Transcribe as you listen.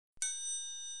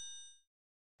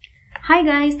Hi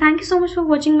guys, thank you so much for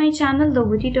watching my channel, The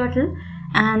Witty Turtle.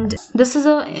 And this is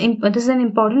an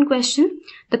important question.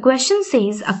 The question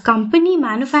says a company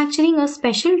manufacturing a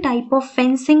special type of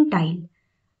fencing tile,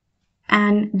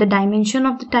 and the dimension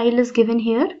of the tile is given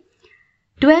here: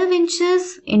 12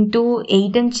 inches into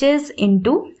 8 inches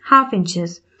into half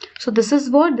inches. So this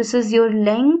is what? This is your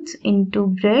length into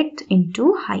breadth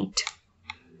into height.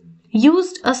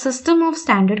 Used a system of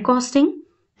standard costing.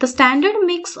 The standard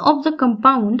mix of the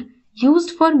compound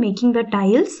used for making the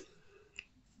tiles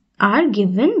are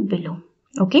given below.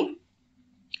 Okay.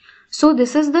 So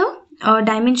this is the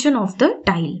dimension of the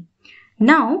tile.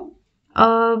 Now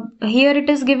here it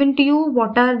is given to you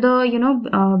what are the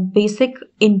basic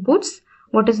inputs.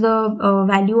 What is the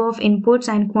value of inputs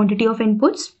and quantity of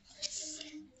inputs.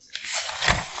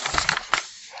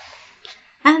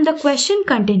 And the question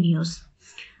continues.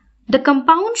 The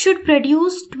compound should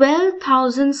produce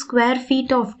 12,000 square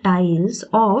feet of tiles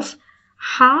of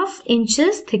half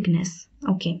inches thickness.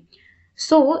 Okay.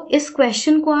 So इस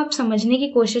question को आप समझने की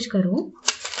कोशिश करो.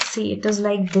 See, it is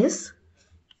like this.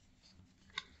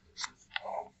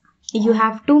 You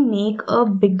have to make a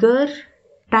bigger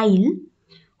tile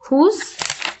whose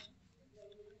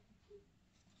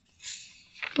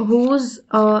total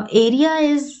area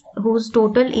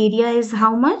is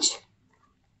how much?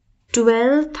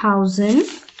 12,000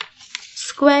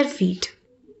 square feet.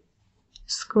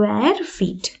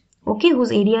 Okay,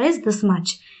 whose area is this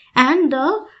much, and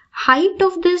the height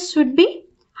of this should be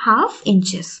half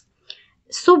inches.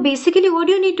 So basically what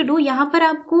you need to do, यहाँ पर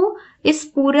आपको इस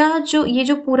पूरा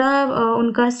जो पूरा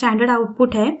उनका standard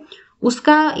output है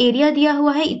उसका एरिया दिया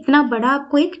हुआ है. इतना बड़ा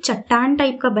आपको एक चट्टान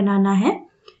टाइप का बनाना है.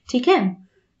 ठीक है.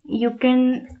 You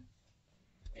can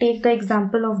take the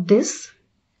example of this.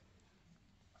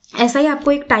 ऐसा ही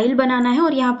आपको एक टाइल बनाना है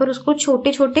और यहाँ पर उसको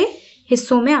छोटे छोटे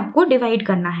हिस्सों में आपको डिवाइड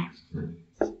करना है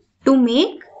टू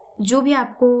मेक जो भी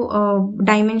आपको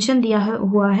डायमेंशन दिया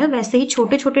हुआ है वैसे ही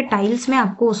छोटे छोटे टाइल्स में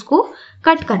आपको उसको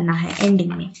कट करना है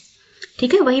एंडिंग में.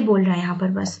 ठीक है, वही बोल रहा है यहाँ पर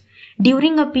बस.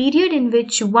 During a period in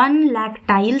which 1,00,000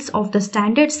 tiles of the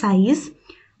standard size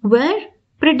where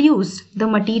produced the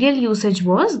material usage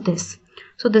was this.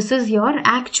 So this is your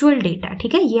actual data.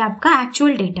 ठीक है, ये आपका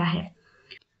एक्चुअल डेटा है.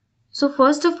 So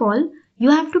first of all,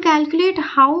 you have to calculate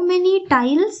how many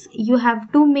tiles you have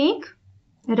to make,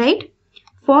 right?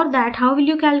 For that, how will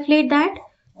you calculate that?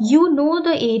 You know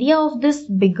the area of this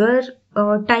bigger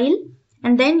tile,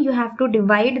 and then you have to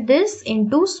divide this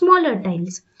into smaller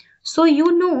tiles. So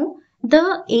you know the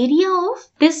area of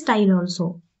this tile also,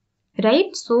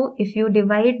 right? So if you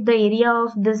divide the area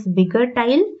of this bigger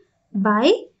tile by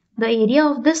the area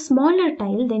of this smaller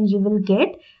tile, then you will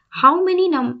get how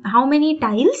many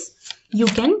tiles you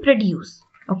can produce.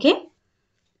 Okay,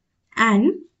 and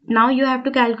now you have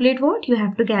to calculate what? You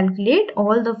have to calculate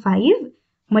all the 5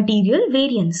 material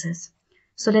variances.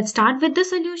 So let's start with the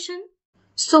solution.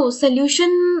 So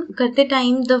solution करते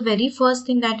time the very first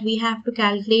thing that we have to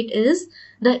calculate is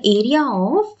the area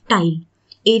of tile.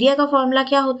 area का formula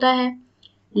क्या होता है?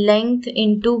 length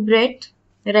into breadth,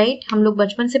 right? हम लोग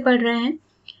बचपन से पढ़ रहे हैं.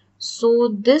 So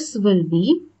this will be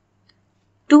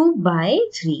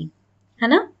 2/3, है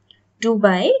ना?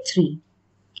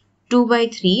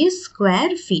 2/3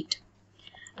 स्क्वायर फीट.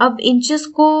 अब इंचेस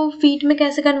को फीट में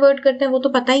कैसे कन्वर्ट करते हैं वो तो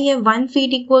पता ही है. 1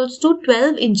 feet equals to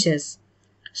 12 inches.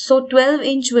 So 12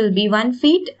 inch will be 1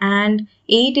 feet and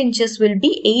 8 inches will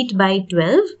be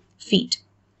 8/12 feet,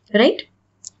 right?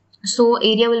 So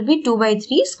area will be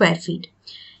 2/3 square feet.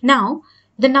 Now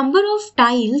the number of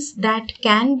tiles that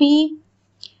can be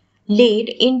laid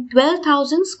in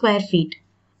 12,000 square feet.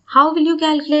 How will you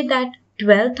calculate that?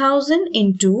 12,000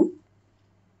 into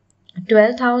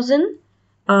 12,000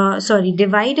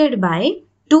 divided by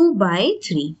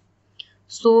 2/3.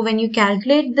 So when you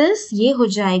calculate this, ये हो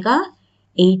जाएगा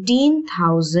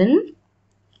 18,000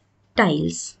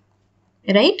 tiles,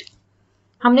 right?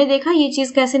 हमने देखा ये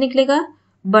चीज कैसे निकलेगा.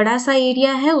 बड़ा सा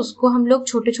एरिया है उसको हम लोग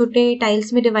छोटे छोटे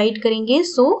टाइल्स में डिवाइड करेंगे.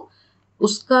 सो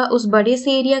उस बड़े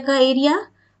से एरिया का एरिया,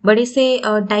 बड़े से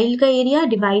टाइल का area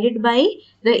divided by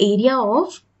the area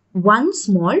of one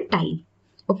small tile.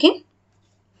 Okay,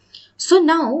 so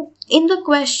now in the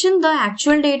question the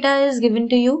actual data is given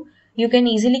to you. You can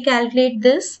easily calculate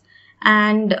this,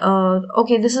 and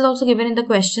okay, this is also given in the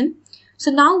question.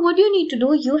 So now what you need to do,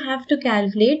 you have to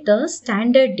calculate the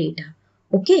standard data.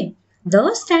 Okay, the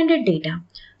standard data.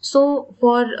 So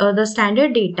for the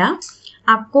standard data,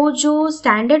 आपको जो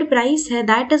standard price है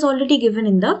that is already given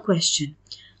in the question.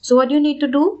 So what you need to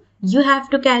do, you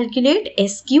have to calculate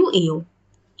SQAO.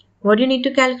 What you need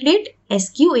to calculate?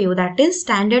 SQAO, that is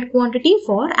standard quantity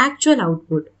for actual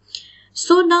output.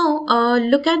 So now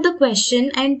look at the question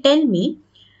and tell me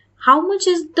how much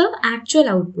is the actual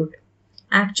output.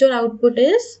 Actual output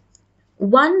is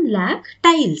 1 lakh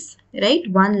tiles, right?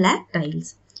 1 lakh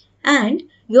tiles. And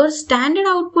your standard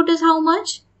output is how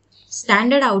much?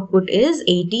 Standard output is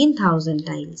 18,000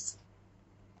 tiles,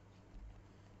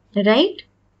 right?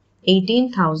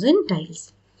 18,000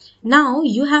 tiles. Now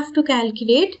you have to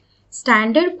calculate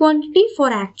standard quantity for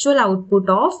actual output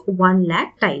of 1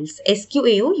 lakh tiles.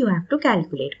 SQAO you have to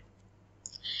calculate.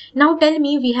 Now tell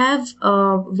me, we have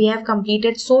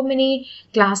completed so many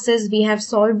classes, we have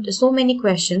solved so many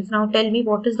questions. Now tell me,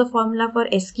 what is the formula for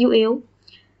SQAO?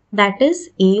 That is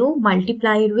AO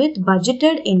multiplied with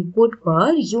budgeted input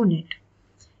per unit.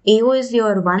 AO is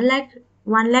your 1 lakh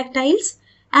tiles,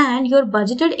 and your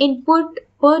budgeted input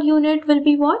per unit will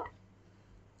be what?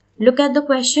 Look at the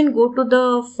question, go to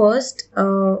the first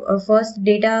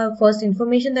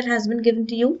information that has been given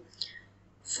to you.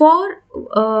 For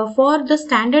the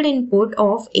standard input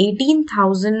of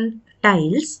 18,000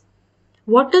 tiles,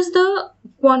 what is the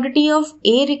quantity of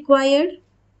A required?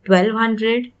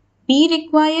 1200, B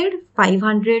required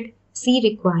 500, C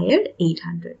required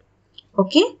 800.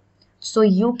 Okay, so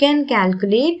you can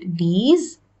calculate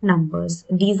these numbers.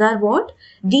 These are what?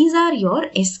 These are your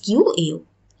SQAO.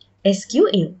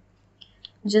 SQAO.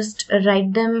 Just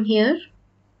write them here.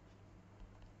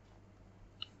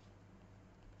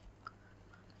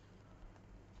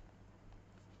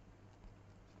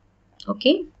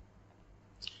 Okay.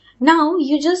 Now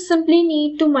you just simply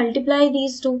need to multiply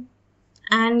these two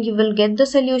and you will get the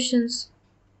solutions.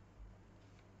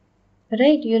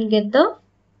 Right? You will get the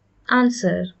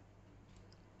answer.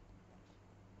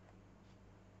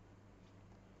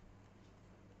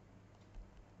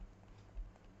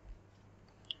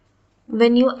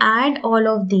 When you add all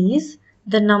of these,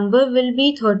 the number will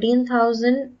be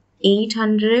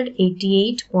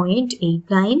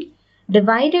 13,888.89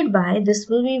 divided by, this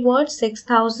will be what?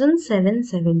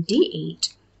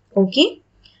 6,778. Okay.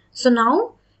 So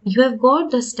now you have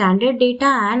got the standard data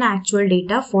and actual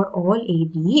data for all A,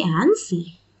 B and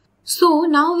C. So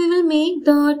now we will make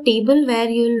the table where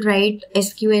you will write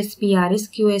SQSP,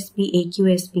 RSQSP,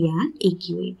 AQSP and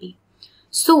AQAP.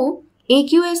 So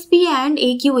AQSP and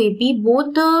AQAP,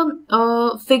 both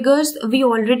the figures we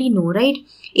already know, right?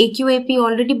 AQAP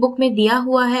already book mein diya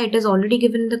hua hai, it is already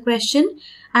given in the question,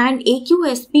 and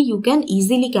AQSP you can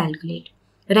easily calculate,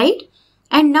 right?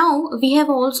 And now we have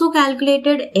also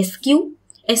calculated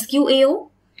SQAO.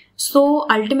 So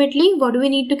ultimately what do we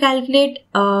need to calculate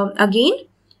again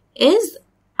is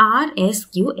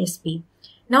RSQSP.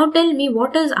 Now tell me,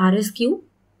 what is RSQ?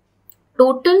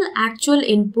 Total actual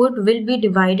input will be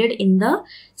divided in the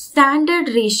standard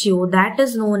ratio, that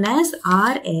is known as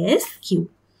RSQ.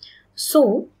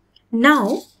 So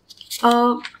now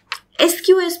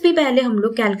SQSP पहले हम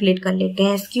लोग calculate कर लेते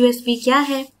हैं. SQSP क्या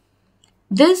है?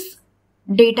 This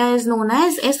data is known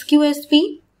as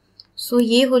SQSP. So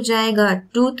ये हो जाएगा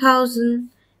 2000,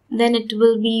 then it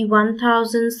will be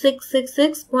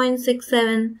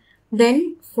 1666.67,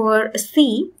 then for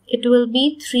C it will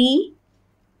be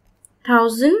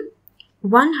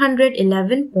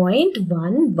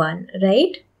 3,111.11,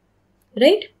 right?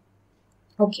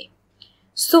 Okay.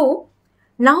 So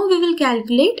now we will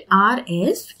calculate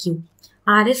RSQ.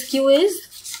 RSQ is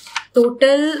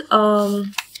total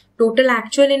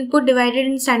actual input divided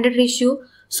in standard ratio.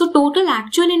 So total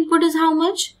actual input is how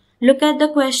much? Look at the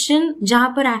question.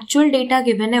 जहाँ पर actual data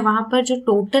given है, वहाँ पर जो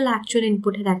total actual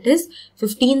input है, that is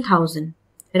 15,000,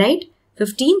 right?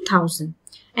 15,000.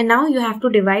 And now you have to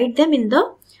divide them in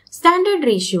the standard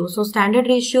ratio. So standard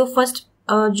ratio first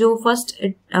जो first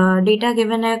data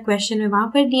given है question में,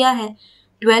 वहाँ पर दिया है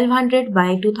 1200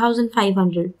 by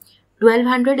 2500.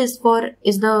 1200 is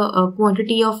the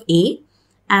quantity of A,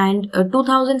 and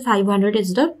 2500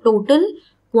 is the total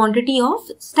quantity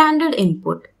of standard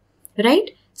input,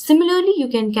 right? Similarly, you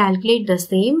can calculate the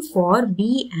same for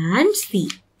B and C.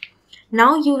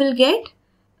 Now you will get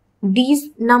these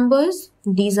numbers.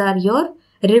 These are your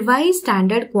revised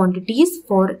standard quantities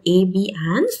for A, B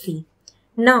and C.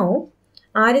 Now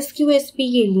RSQ-SP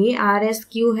के लिए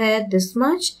RSQ है this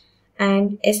much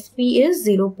and SP is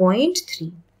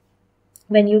 0.3.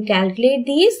 When you calculate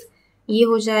these, ये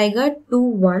हो जाएगा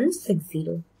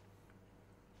 2160.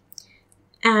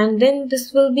 And then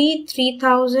this will be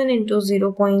 3000 into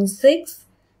 0.6.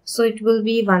 So it will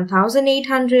be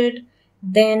 1800.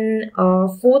 Then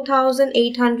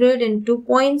 4800 into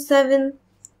 0.7.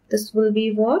 This will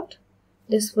be what?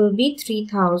 This will be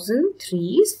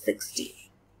 3360.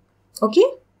 Okay.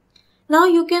 Now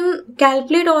you can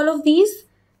calculate all of these.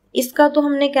 इसका तो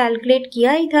हमने calculate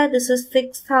किया ही था. This is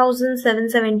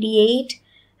 6778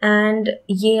 and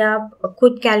ये आप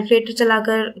खुद calculator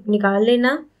चलाकर निकाल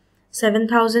लेना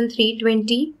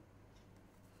 7320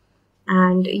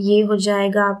 एंड ये हो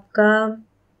जाएगा आपका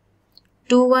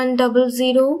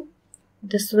 2100,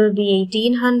 this will be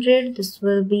 1800, this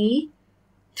will be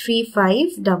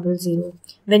 3500.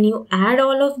 When you add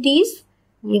all of these,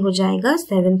 ये हो जाएगा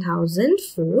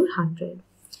 7400.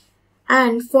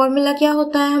 एंड फॉर्मूला क्या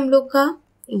होता है हम लोग का?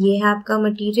 ये है आपका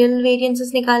मटेरियल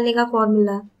वेरिएंसेस निकालने का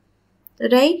फॉर्मूला,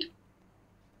 राइट?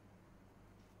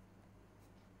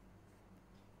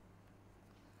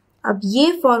 अब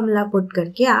ये फॉर्मूला पुट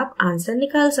करके आप आंसर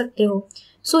निकाल सकते हो.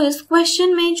 सो इस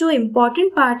क्वेश्चन में जो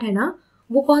इम्पोर्टेंट पार्ट है ना,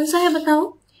 वो कौन सा है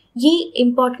बताओ? ये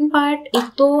इम्पोर्टेंट पार्ट एक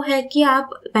तो है कि आप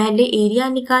पहले एरिया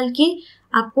निकाल के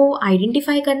आपको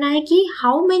आइडेंटिफाई करना है कि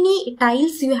how many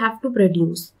tiles you have to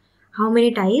produce, how many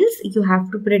tiles you have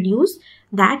to produce,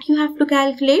 that you have to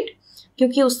calculate,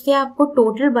 क्योंकि उससे आपको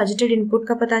टोटल बजटेड इनपुट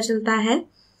का पता चलता है.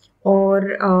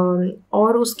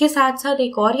 और उसके साथ साथ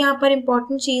एक और यहाँ पर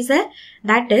इम्पोर्टेंट चीज है,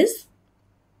 दैट इज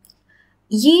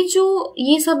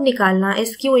ये सब निकालना,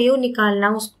 SQAO निकालना,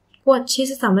 उसको अच्छे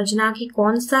से समझना कि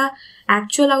कौन सा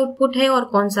एक्चुअल आउटपुट है और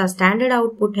कौन सा स्टैंडर्ड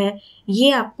आउटपुट है.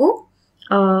 ये आपको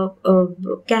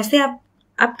कैसे आप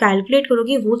कैलकुलेट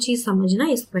करोगे, वो चीज समझना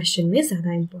इस क्वेश्चन में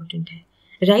ज्यादा इम्पोर्टेंट है,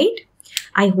 राइट?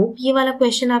 आई होप ये वाला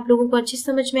क्वेश्चन आप लोगों को अच्छे से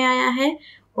समझ में आया है.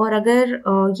 और अगर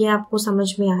ये आपको समझ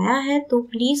में आया है तो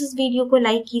प्लीज इस वीडियो को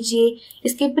लाइक कीजिए,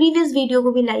 इसके प्रीवियस वीडियो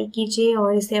को भी लाइक कीजिए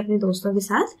और इसे अपने दोस्तों के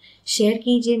साथ शेयर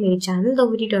कीजिए. मेरे चैनल द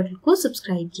विटी टर्टल को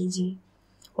सब्सक्राइब कीजिए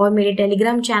और मेरे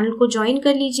टेलीग्राम चैनल को ज्वाइन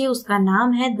कर लीजिए. उसका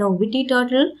नाम है द विटी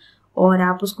टर्टल और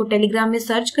आप उसको टेलीग्राम में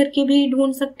सर्च करके भी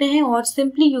ढूंढ सकते हैं और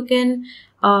simply you can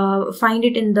find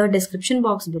it in the description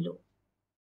box below.